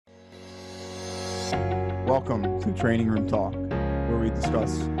Welcome to Training Room Talk, where we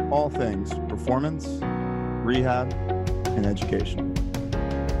discuss all things performance, rehab, and education.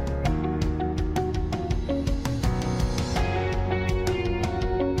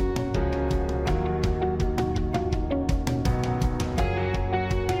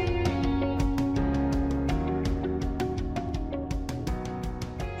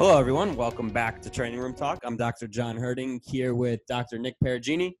 Hello, everyone. Welcome back to Training Room Talk. I'm Dr. John Herding here with Dr. Nick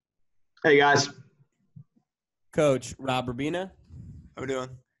Perugini. Hey, guys. Coach Rob Rubina. How we doing?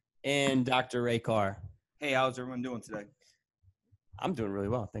 And Dr. Ray Carr. Hey, how's everyone doing today? I'm doing really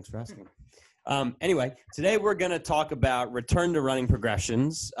well. Thanks for asking. Anyway, today we're going to talk about return to running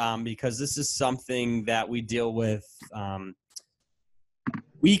progressions because this is something that we deal with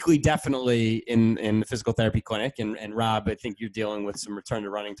weekly, definitely in the physical therapy clinic. And Rob, I think you're dealing with some return to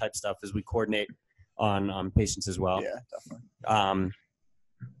running type stuff as we coordinate on patients as well. Yeah, definitely.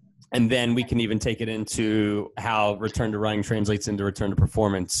 And then we can even take it into how return to running translates into return to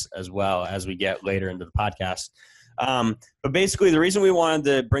performance as well as we get later into the podcast. But basically, the reason we wanted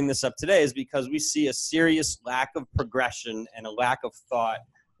to bring this up today is because we see a serious lack of progression and a lack of thought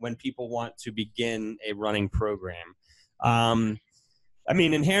when people want to begin a running program.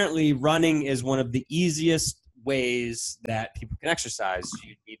 Inherently, running is one of the easiest ways that people can exercise.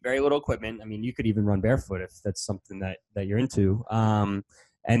 You need very little equipment. I mean, you could even run barefoot if that's something that you're into.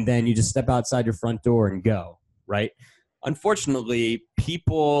 And then you just step outside your front door and go, right? Unfortunately,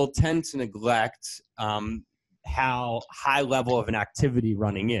 people tend to neglect how high level of an activity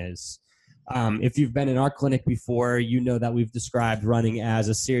running is. If you've been in our clinic before, you know that we've described running as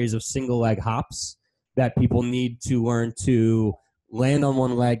a series of single leg hops that people need to learn to land on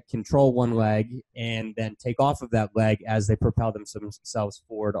one leg, control one leg, and then take off of that leg as they propel themselves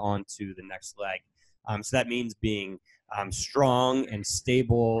forward onto the next leg. So that means being strong and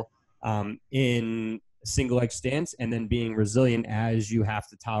stable in single leg stance, and then being resilient as you have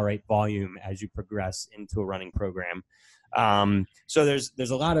to tolerate volume as you progress into a running program. So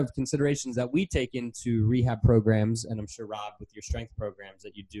there's a lot of considerations that we take into rehab programs, and I'm sure, Rob, with your strength programs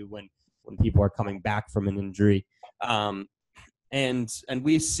that you do when people are coming back from an injury. And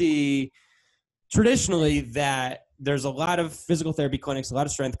we see traditionally that there's a lot of physical therapy clinics, a lot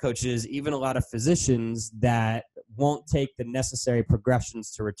of strength coaches, even a lot of physicians that won't take the necessary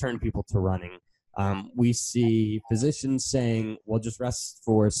progressions to return people to running. We see physicians saying, well, just rest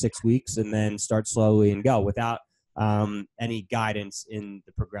for 6 weeks and then start slowly and go without any guidance in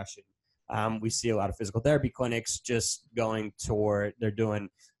the progression. We see a lot of physical therapy clinics just going toward, they're doing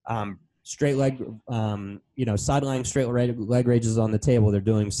straight leg, sideline straight leg raises on the table. They're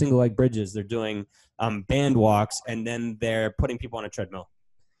doing single leg bridges. They're doing band walks, and then they're putting people on a treadmill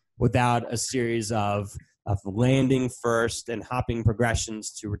without a series of landing first and hopping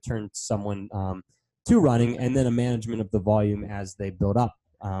progressions to return someone to running, and then a management of the volume as they build up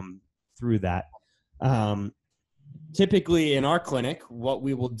through that. Typically in our clinic, what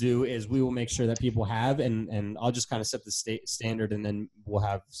we will do is we will make sure that people have, and I'll just kind of set the standard and then we'll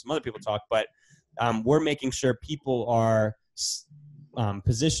have some other people talk, but we're making sure people are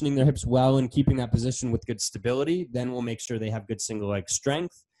positioning their hips well and keeping that position with good stability. Then we'll make sure they have good single leg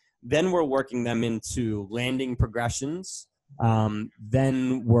strength. Then we're working them into landing progressions.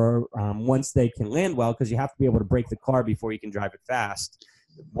 Then we're, once they can land well, because you have to be able to brake the car before you can drive it fast.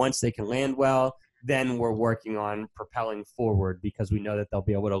 Once they can land well, then we're working on propelling forward because we know that they'll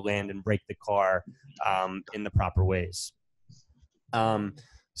be able to land and brake the car in the proper ways.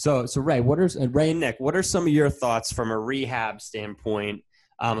 So Ray, Ray and Nick, what are some of your thoughts from a rehab standpoint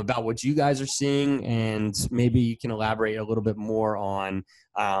about what you guys are seeing? And maybe you can elaborate a little bit more on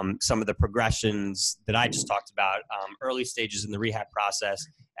some of the progressions that I just talked about, early stages in the rehab process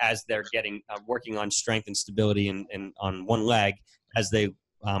as they're getting working on strength and stability and on one leg as they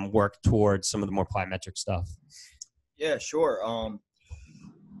work towards some of the more plyometric stuff. Yeah, sure.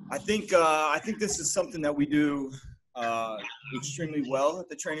 I think this is something that we do extremely well at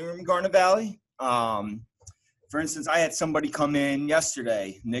the training room in Garnet Valley. For instance, I had somebody come in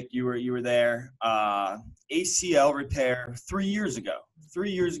yesterday. Nick, you were there. ACL repair 3 years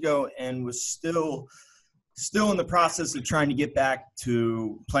ago, and was still in the process of trying to get back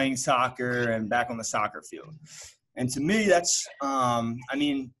to playing soccer and back on the soccer field. And to me, that's,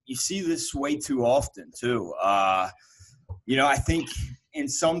 you see this way too often too. I think in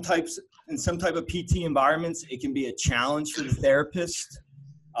some type of PT environments, it can be a challenge for the therapist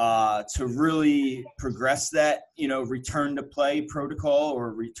to really progress that, return to play protocol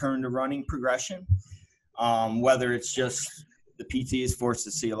or return to running progression. Whether it's just the PT is forced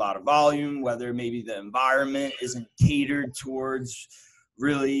to see a lot of volume, whether maybe the environment isn't catered towards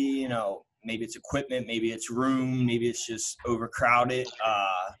really, maybe it's equipment, maybe it's room, maybe it's just overcrowded,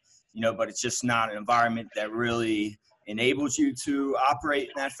 but it's just not an environment that really enables you to operate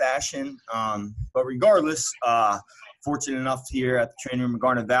in that fashion. But regardless, fortunate enough here at the training room in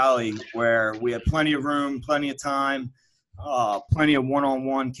Garnet Valley where we have plenty of room, plenty of time, plenty of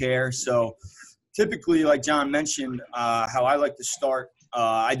one-on-one care. So typically, like John mentioned, how I like to start,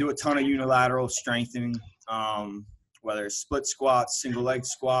 I do a ton of unilateral strengthening, whether it's split squats, single leg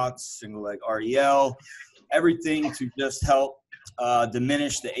RDL, everything to just help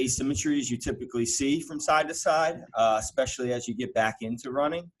diminish the asymmetries you typically see from side to side, especially as you get back into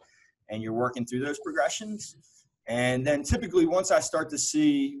running and you're working through those progressions. And then typically once I start to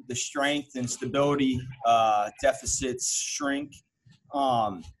see the strength and stability deficits shrink,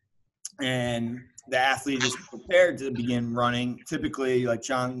 and the athlete is prepared to begin running, typically, like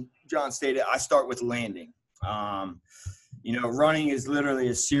John stated, I start with landing. Running is literally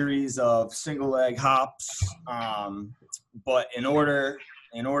a series of single leg hops. But in order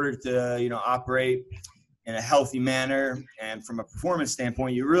to, operate in a healthy manner and from a performance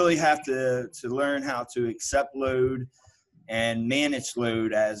standpoint, you really have to learn how to accept load and manage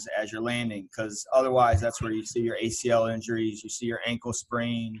load as you're landing, because otherwise that's where you see your ACL injuries, you see your ankle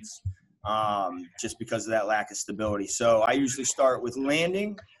sprains, just because of that lack of stability. So I usually start with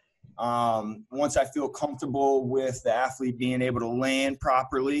landing. Once I feel comfortable with the athlete being able to land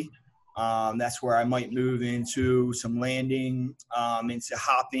properly, that's where I might move into some landing, into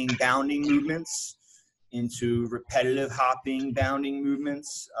hopping, bounding movements, into repetitive hopping, bounding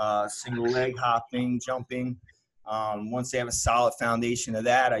movements, single leg hopping, jumping. Once they have a solid foundation of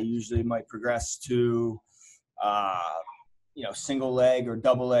that, I usually might progress to, single leg or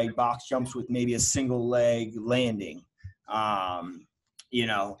double leg box jumps with maybe a single leg landing. And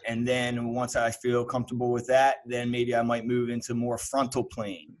then once I feel comfortable with that, then maybe I might move into more frontal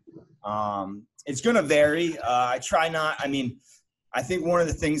plane. It's going to vary. I think one of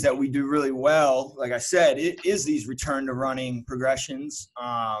the things that we do really well, like I said, it is these return to running progressions,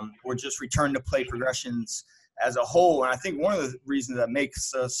 or just return to play progressions as a whole. And I think one of the reasons that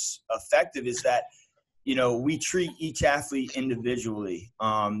makes us effective is that, we treat each athlete individually.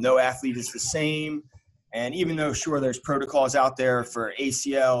 No athlete is the same. And even though, sure, there's protocols out there for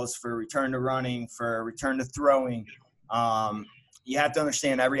ACLs, for return to running, for return to throwing, you have to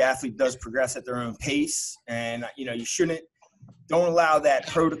understand every athlete does progress at their own pace. And, don't allow that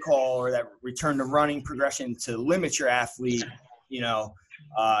protocol or that return to running progression to limit your athlete.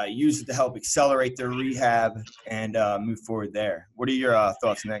 Use it to help accelerate their rehab and move forward there. What are your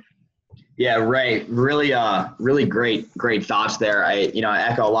thoughts, Nick? Yeah, right. Really great thoughts there. I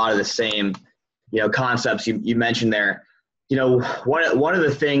echo a lot of the same, concepts you mentioned there. One of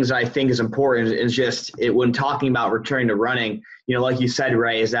the things I think is important is just when talking about returning to running, like you said,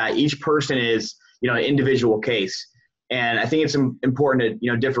 Ray, is that each person is, an individual case. And I think it's important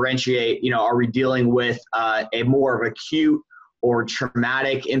to, differentiate, are we dealing with a more of acute or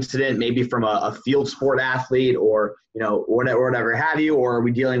traumatic incident, maybe from a field sport athlete or, whatever have you, or are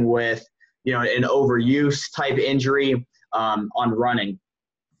we dealing with, an overuse type injury on running?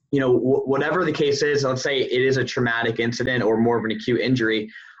 Whatever the case is, let's say it is a traumatic incident or more of an acute injury,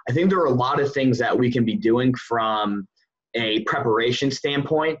 I think there are a lot of things that we can be doing from a preparation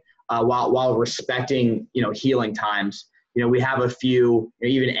standpoint, while respecting, healing times. We have a few,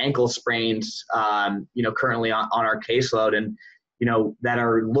 even ankle sprains, currently on our caseload and, that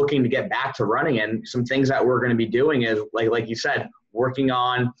are looking to get back to running. And some things that we're going to be doing is like you said, working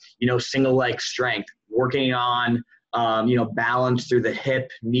on, single leg strength, working on, balance through the hip,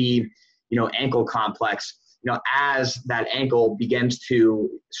 knee, ankle complex, as that ankle begins to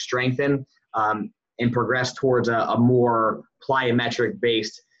strengthen, and progress towards a more plyometric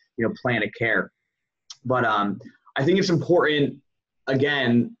based, plan of care. But, I think it's important,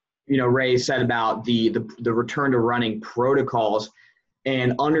 again, Ray said about the return to running protocols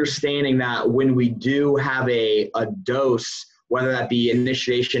and understanding that when we do have a dose, whether that be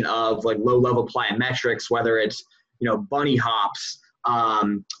initiation of like low level plyometrics, whether it's, bunny hops,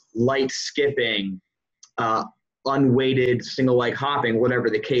 light skipping, unweighted single leg hopping, whatever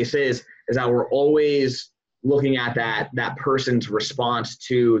the case is that we're always looking at that person's response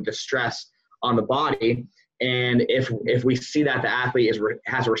to the stress on the body. And if we see that the athlete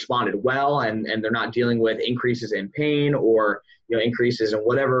has responded well and they're not dealing with increases in pain or, increases in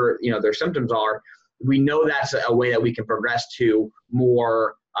whatever, their symptoms are, we know that's a way that we can progress to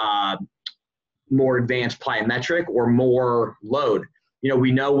more advanced plyometric or more load.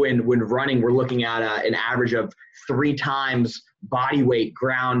 We know when running, we're looking at an average of 3 times body weight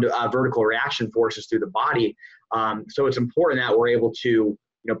ground vertical reaction forces through the body. So it's important that we're able to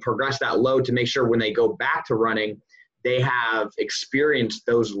progress that load to make sure when they go back to running, they have experienced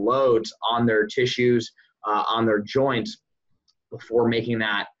those loads on their tissues, on their joints before making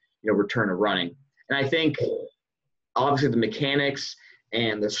that, return to running. And I think obviously the mechanics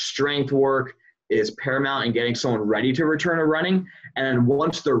and the strength work is paramount in getting someone ready to return to running. And then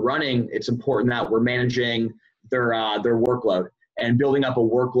once they're running, it's important that we're managing their workload and building up a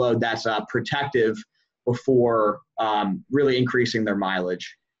workload that's protective before really increasing their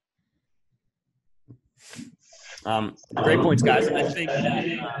mileage. Great points, guys. And I think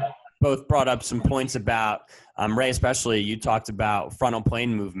that both brought up some points about, Ray especially, you talked about frontal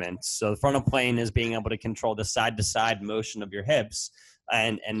plane movements. So the frontal plane is being able to control the side-to-side motion of your hips.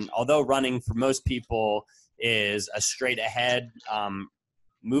 And although running for most people is a straight ahead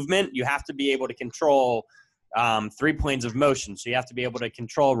movement, you have to be able to control 3 planes of motion. So you have to be able to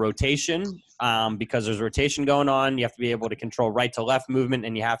control rotation because there's rotation going on. You have to be able to control right to left movement,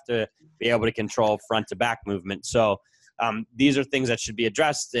 and you have to be able to control front to back movement. So these are things that should be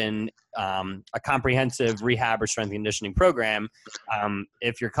addressed in a comprehensive rehab or strength conditioning program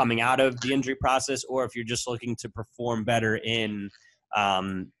if you're coming out of the injury process, or if you're just looking to perform better in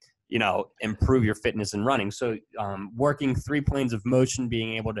improve your fitness in running. So working 3 planes of motion,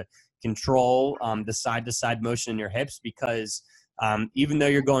 being able to control the side-to-side motion in your hips, because even though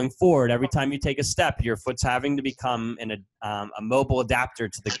you're going forward, every time you take a step, your foot's having to become a mobile adapter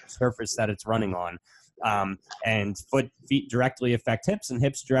to the surface that it's running on. And feet directly affect hips, and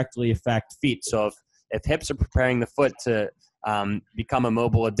hips directly affect feet. So if hips are preparing the foot to become a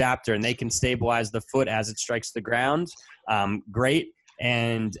mobile adapter and they can stabilize the foot as it strikes the ground, great.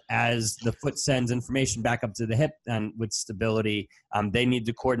 And as the foot sends information back up to the hip and with stability, they need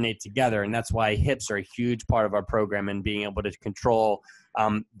to coordinate together. And that's why hips are a huge part of our program, and being able to control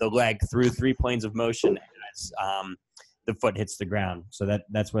the leg through 3 planes of motion as the foot hits the ground. So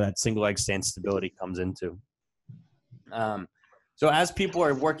that's where that single leg stance stability comes into. So as people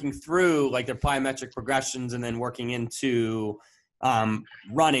are working through like their plyometric progressions and then working into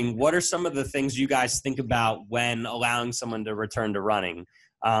running, what are some of the things you guys think about when allowing someone to return to running?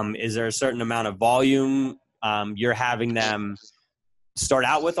 Is there a certain amount of volume you're having them start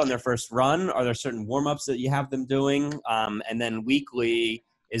out with on their first run? Are there certain warm-ups that you have them doing? And then weekly,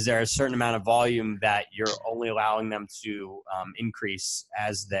 is there a certain amount of volume that you're only allowing them to increase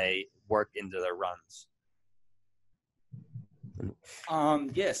as they work into their runs?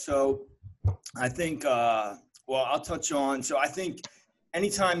 So I think I'll touch on. So I think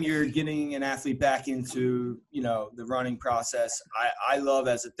anytime you're getting an athlete back into, the running process, I love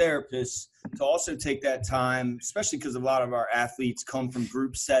as a therapist to also take that time, especially because a lot of our athletes come from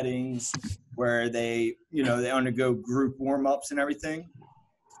group settings where they undergo group warm-ups and everything.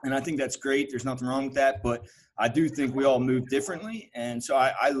 And I think that's great. There's nothing wrong with that. But I do think we all move differently. And so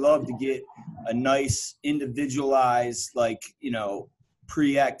I love to get a nice individualized,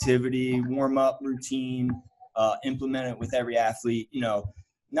 pre-activity warm-up routine, implement it with every athlete,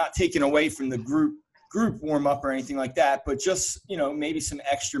 not taking away from the group warm-up or anything like that, but just, maybe some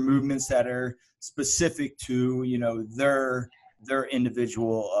extra movements that are specific to, their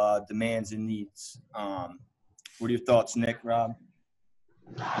individual demands and needs. What are your thoughts, Nick, Rob?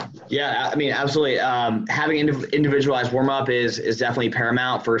 Yeah, I mean, absolutely. Having individualized warm-up is definitely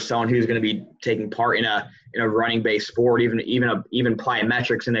paramount for someone who's going to be taking part in a running-based sport, even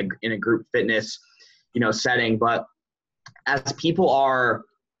plyometrics in a group fitness, setting. But as people are,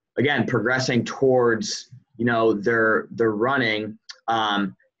 again, progressing towards, their running,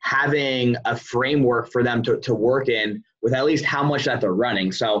 having a framework for them to work in with at least how much that they're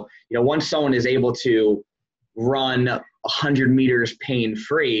running. So, once someone is able to run 100 meters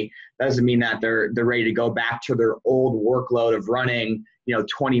pain-free, that doesn't mean that they're ready to go back to their old workload of running,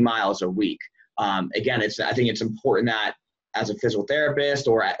 20 miles a week. Again, I think it's important that as a physical therapist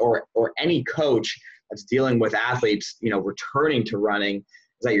or any coach that's dealing with athletes, returning to running, is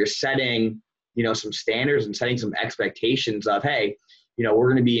that you're setting, some standards and setting some expectations of, hey, we're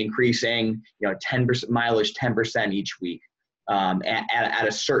going to be increasing, 10% mileage, 10% each week at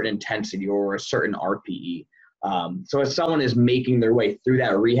a certain intensity or a certain RPE. So as someone is making their way through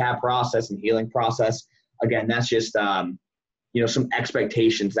that rehab process and healing process, again, that's just, some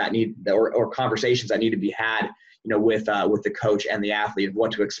expectations that need, or conversations that need to be had, with the coach and the athlete of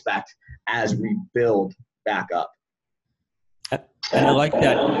what to expect as we build back up. And I like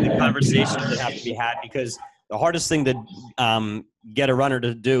that the conversations that have to be had, because the hardest thing to get a runner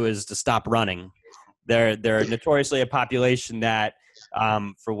to do is to stop running. They're notoriously a population that,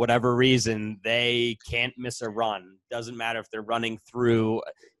 for whatever reason, they can't miss a run. Doesn't matter if they're running through,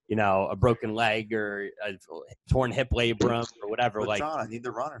 a broken leg or a torn hip labrum or whatever. But John, I need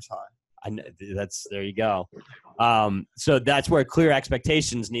the runner's high. There you go. So that's where clear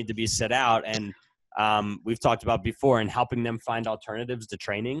expectations need to be set out. And we've talked about before, and helping them find alternatives to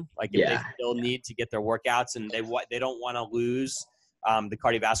training. Like if they still need to get their workouts and they don't want to lose the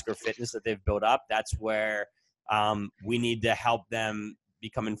cardiovascular fitness that they've built up, that's where we need to help them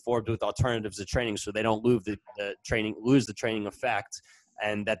become informed with alternatives to training, so they don't lose the training effect,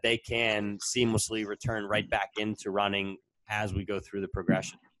 and that they can seamlessly return right back into running as we go through the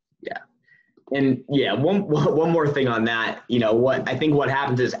progression. Yeah. And one more thing on that, what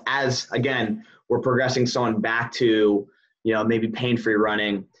happens is, as again, we're progressing someone back to, maybe pain-free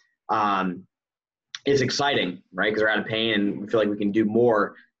running, it's exciting, right? Because we're out of pain and we feel like we can do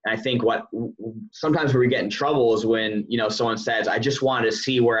more. And I think sometimes where we get in trouble is when, someone says, I just wanted to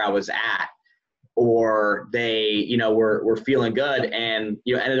see where I was at, or they, were feeling good and,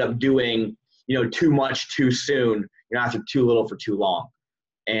 ended up doing, too much too soon, after too little for too long.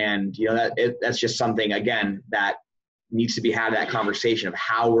 And, that's just something, again, that needs to be had, that conversation of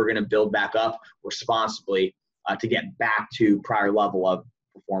how we're going to build back up responsibly to get back to prior level of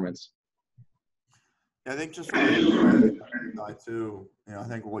performance. I think just from the side too, I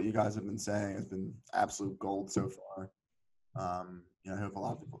think what you guys have been saying has been absolute gold so far. I hope a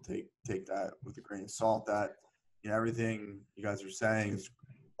lot of people take that with a grain of salt, that, everything you guys are saying is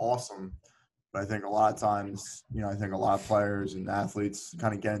awesome. But I think a lot of times, I think a lot of players and athletes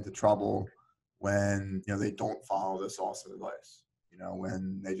kind of get into trouble when, they don't follow this awesome advice.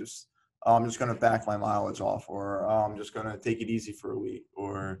 When they just, I'm just going to back my mileage off, or I'm just going to take it easy for a week,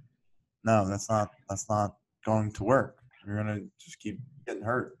 or no, that's not going to work. You're going to just keep getting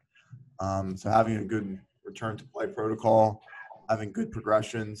hurt. So having a good return to play protocol, having good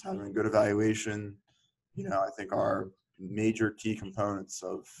progressions, having a good evaluation, I think are major key components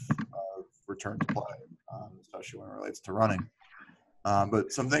of return to play, especially when it relates to running.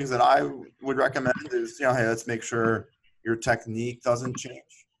 But some things that I would recommend is, hey, let's make sure your technique doesn't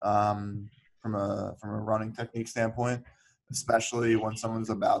change from a running technique standpoint, especially when someone's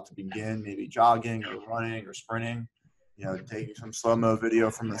about to begin maybe jogging or running or sprinting, taking some slow-mo video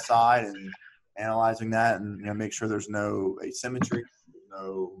from the side and analyzing that, and, make sure there's no asymmetry,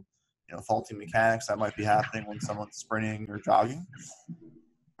 no, faulty mechanics that might be happening when someone's sprinting or jogging.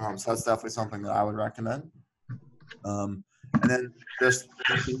 So that's definitely something that I would recommend. And then just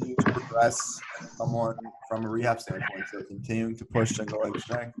continuing to progress someone from a rehab standpoint. So continuing to push single leg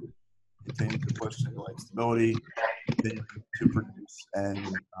strength, continuing to push single leg stability, continuing to produce and,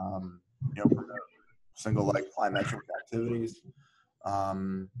 promote single leg plyometric activities.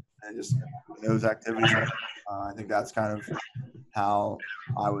 And just those activities, I think that's kind of how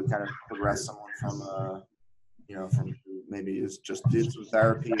I would kind of progress someone from from maybe is just did some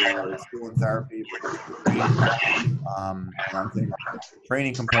therapy or is doing therapy. And I think the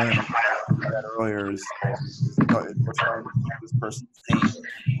training component I said earlier is what's going to keep this person sane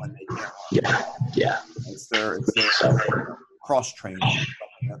when they can't. Yeah. It's their cross training,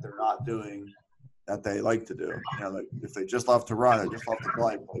 something that they're not doing that they like to do. Like if they just love to run or just love to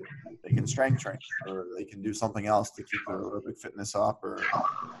bike, they can strength train, or they can do something else to keep their aerobic fitness up or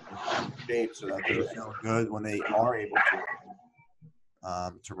shape so that they're feeling good when they are able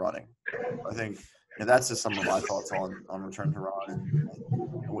to running. I think that's just some of my thoughts on return to run,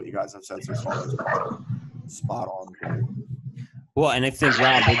 and what you guys have said so far is spot on. Well, and I think,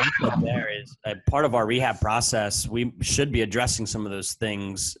 Rob, what you said there is part of our rehab process. We should be addressing some of those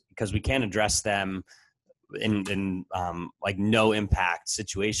things because we can address them in like no impact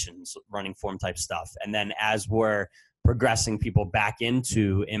situations, running form type stuff. And then as we're progressing people back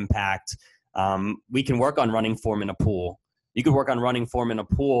into impact, we can work on running form in a pool. You could work on running form in a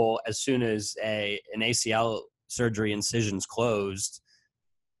pool as soon as an ACL surgery incision's closed,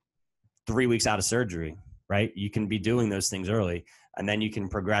 3 weeks out of surgery. Right? You can be doing those things early, and then you can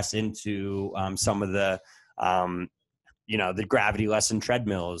progress into some of the, the gravity lesson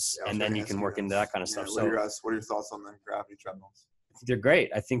treadmills, and then you can work into that kind of stuff. What are your thoughts on the gravity treadmills? I think they're great.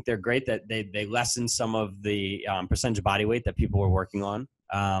 I think they're great that they lessen some of the percentage of body weight that people are working on.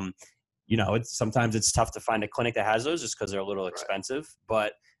 Sometimes it's tough to find a clinic that has those just because they're a little expensive,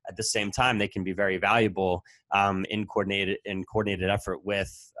 but at the same time, they can be very valuable in coordinated effort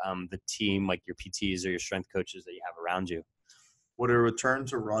with the team, like your PTs or your strength coaches that you have around you. Would a return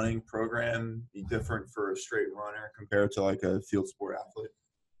to running program be different for a straight runner compared to like a field sport athlete?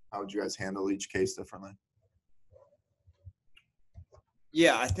 How would you guys handle each case differently?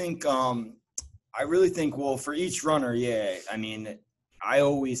 Yeah, I think I really think, well, for each runner, I mean, I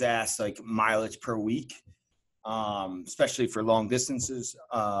always ask like mileage per week. especially for long distances,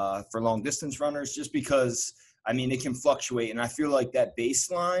 for long distance runners, just because, I mean, it can fluctuate. And I feel like that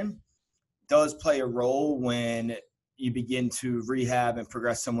baseline does play a role when you begin to rehab and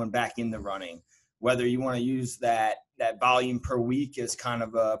progress someone back into running. Whether you want to use that volume per week as kind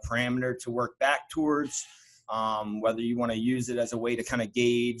of a parameter to work back towards, whether you want to use it as a way to kind of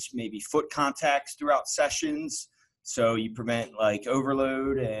gauge maybe foot contacts throughout sessions, so you prevent like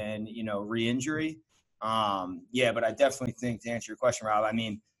overload and, you know, re-injury. Yeah, but I definitely think, to answer your question, Rob, I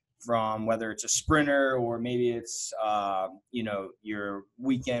mean, from whether it's a sprinter or maybe it's, you know, your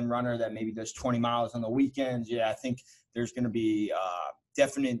weekend runner that maybe does 20 miles on the weekends. Yeah, I think there's going to be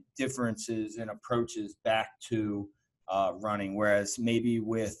definite differences in approaches back to running. Whereas maybe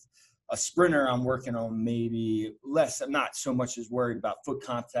with a sprinter, I'm working on maybe less. I'm not so much as worried about foot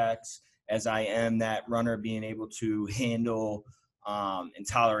contacts as I am that runner being able to handle and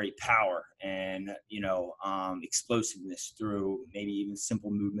tolerate power and, you know, explosiveness through maybe even simple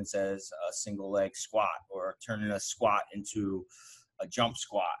movements as a single leg squat, or turning a squat into a jump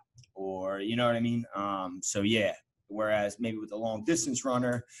squat, or, you know what I mean? So yeah, whereas maybe with a long distance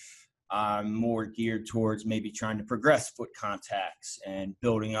runner, I'm more geared towards maybe trying to progress foot contacts and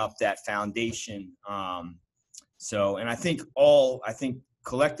building up that foundation. And I think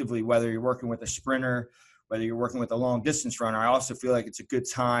collectively, whether you're working with a sprinter, whether you're working with a long distance runner, I also feel like it's a good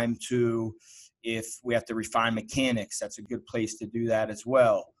time to, if we have to refine mechanics, that's a good place to do that as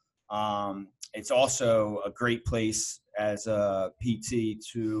well. It's also a great place as a PT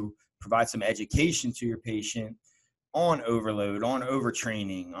to provide some education to your patient on overload, on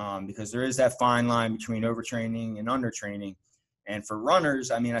overtraining, because there is that fine line between overtraining and undertraining. And for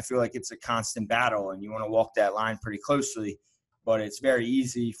runners, I mean, I feel like it's a constant battle, and you want to walk that line pretty closely. But it's very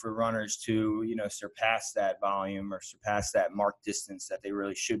easy for runners to, you know, surpass that volume or surpass that marked distance that they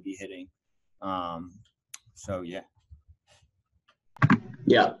really should be hitting. So yeah.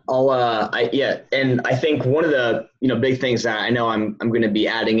 Yeah, and I think one of the, you know, big things that I know I'm going to be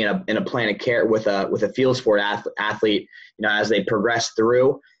adding in a plan of care with a field sport athlete, you know, as they progress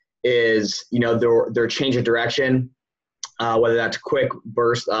through, is, you know, their change of direction, whether that's quick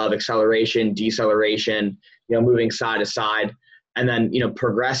burst of acceleration, deceleration, you know, moving side to side, and then, you know,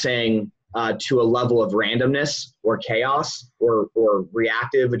 progressing to a level of randomness or chaos or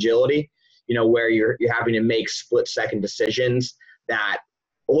reactive agility, you know, where you're having to make split-second decisions that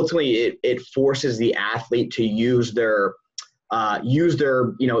ultimately it forces the athlete to use their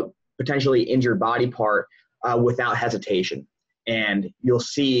you know, potentially injured body part without hesitation. And you'll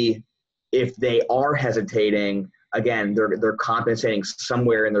see if they are hesitating, again, they're compensating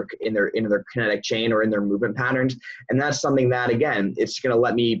somewhere in their kinetic chain or in their movement patterns. And that's something that, again, it's going to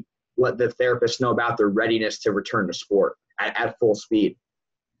let the therapist know about their readiness to return to sport at full speed.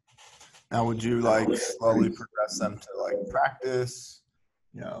 Now, would you like slowly progress them to like practice,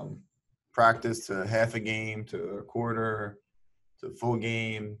 you know, practice to half a game, to a quarter, to full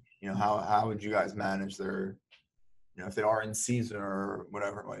game? You know, how would you guys manage their, you know, if they are in season or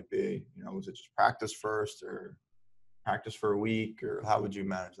whatever it might be? You know, was it just practice first, or practice for a week, or how would you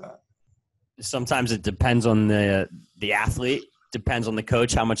manage that? Sometimes it depends on the athlete, depends on the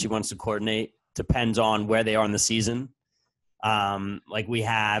coach, how much he wants to coordinate, depends on where they are in the season. Like we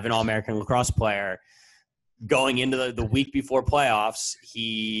have an All-American lacrosse player going into the week before playoffs,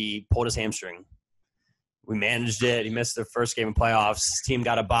 he pulled his hamstring. We managed it. He missed the first game of playoffs. His team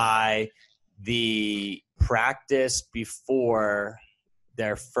got a bye. The practice before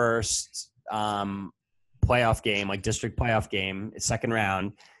their first playoff game, like district playoff game, second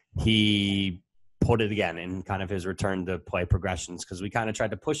round, he pulled it again in kind of his return to play progressions, because we kind of tried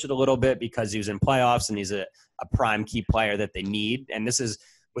to push it a little bit because he was in playoffs and he's a prime key player that they need. And this is,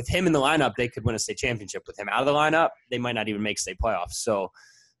 with him in the lineup, they could win a state championship. With him out of the lineup, they might not even make state playoffs. So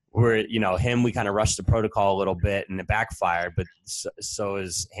we kind of rushed the protocol a little bit and it backfired, but so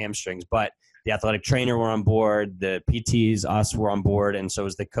is hamstrings. But the athletic trainer were on board, the PTs, us were on board, and so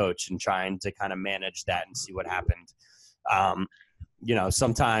was the coach, and trying to kind of manage that and see what happened. You know,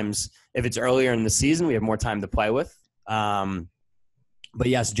 sometimes if it's earlier in the season, we have more time to play with. But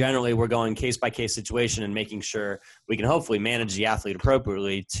yes, generally we're going case by case situation and making sure we can hopefully manage the athlete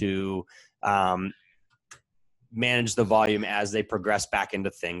appropriately to manage the volume as they progress back into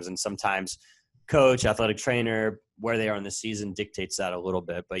things. And sometimes coach, athletic trainer, where they are in the season dictates that a little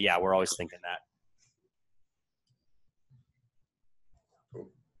bit. But yeah, we're always thinking that.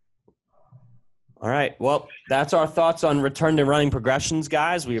 All right. Well, that's our thoughts on return to running progressions,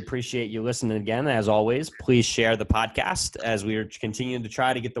 guys. We appreciate you listening again. As always, please share the podcast as we are continuing to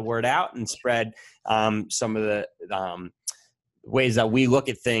try to get the word out and spread some of the ways that we look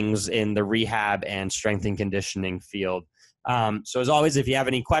at things in the rehab and strength and conditioning field. So as always, if you have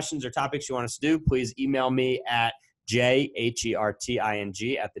any questions or topics you want us to do, please email me at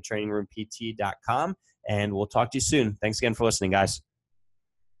jherting@thetrainingroomt.com, and we'll talk to you soon. Thanks again for listening, guys.